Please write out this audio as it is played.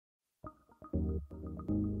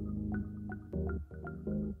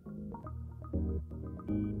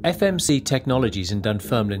FMC Technologies in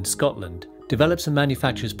Dunfermline, Scotland, develops and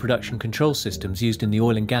manufactures production control systems used in the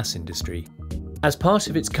oil and gas industry. As part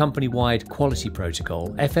of its company-wide quality protocol,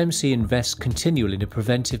 FMC invests continually in a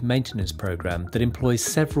preventive maintenance program that employs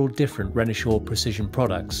several different Renishaw precision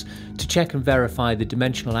products to check and verify the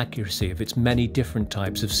dimensional accuracy of its many different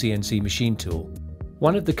types of CNC machine tool.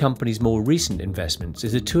 One of the company's more recent investments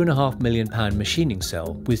is a £2.5 million machining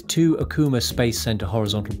cell with two Okuma Space Center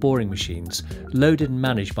horizontal boring machines loaded and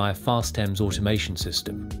managed by a FastEMS automation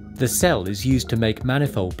system. The cell is used to make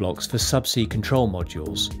manifold blocks for subsea control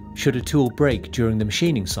modules. Should a tool break during the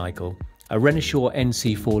machining cycle, a Renishaw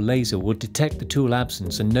NC4 laser will detect the tool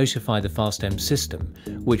absence and notify the FastEMS system,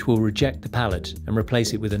 which will reject the pallet and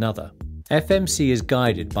replace it with another. FMC is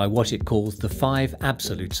guided by what it calls the 5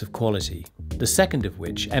 absolutes of quality, the second of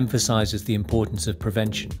which emphasises the importance of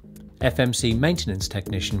prevention. FMC maintenance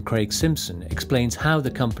technician Craig Simpson explains how the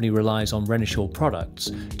company relies on Renishaw products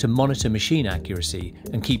to monitor machine accuracy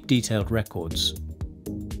and keep detailed records.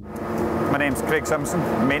 My name's Craig Simpson,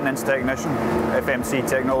 maintenance technician, FMC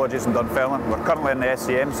Technologies in Dunfermline. We're currently in the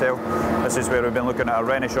SCM cell. This is where we've been looking at our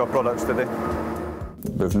Renishaw products today.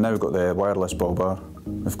 We've now got the wireless ball bar,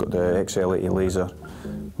 we've got the XL80 laser,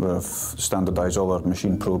 we've standardised all our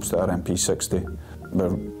machine probes to RMP60.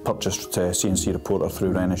 We've purchased a CNC reporter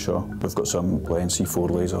through Renishaw. We've got some NC4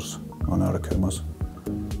 lasers on our Okumas.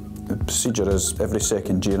 The procedure is every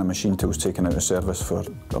second year a machine tool is taken out of service for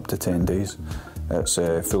up to 10 days. It's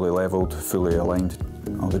fully levelled, fully aligned,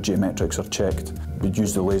 all the geometrics are checked. We'd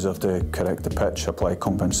use the laser to correct the pitch, apply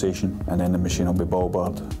compensation, and then the machine will be ball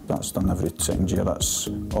barred. That's done every second year, that's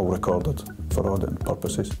all recorded for audit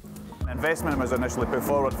purposes. Investment was initially put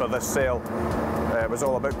forward for this cell. It was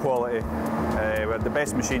all about quality. We had the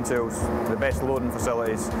best machine tools, the best loading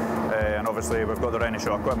facilities, and obviously we've got the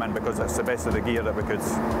Renishaw equipment because it's the best of the gear that we could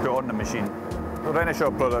put on the machine. The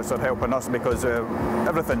Renishaw products are helping us because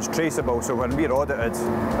everything's traceable, so when we're audited,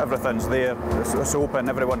 everything's there, it's open,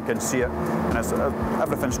 everyone can see it, and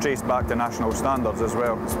everything's traced back to national standards as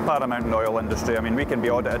well. It's paramount in the oil industry. I mean, we can be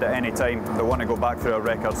audited at any time. They want to go back through our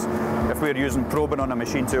records. If we're using probing on a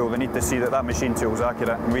machine tool, they need to see that that machine tool is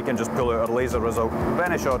accurate, and we can just pull out our laser result.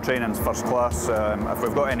 Renishaw training's first class. If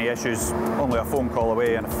we've got any issues, only a phone call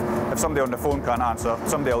away, and if somebody on the phone can't answer,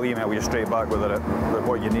 somebody will email you straight back with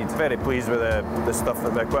what you need. Very pleased with the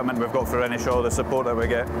equipment we've got for Renishaw, the support that we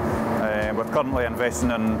get. We're currently investing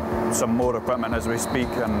in some more equipment as we speak,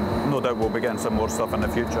 and no doubt we'll be getting some more stuff in the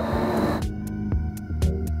future.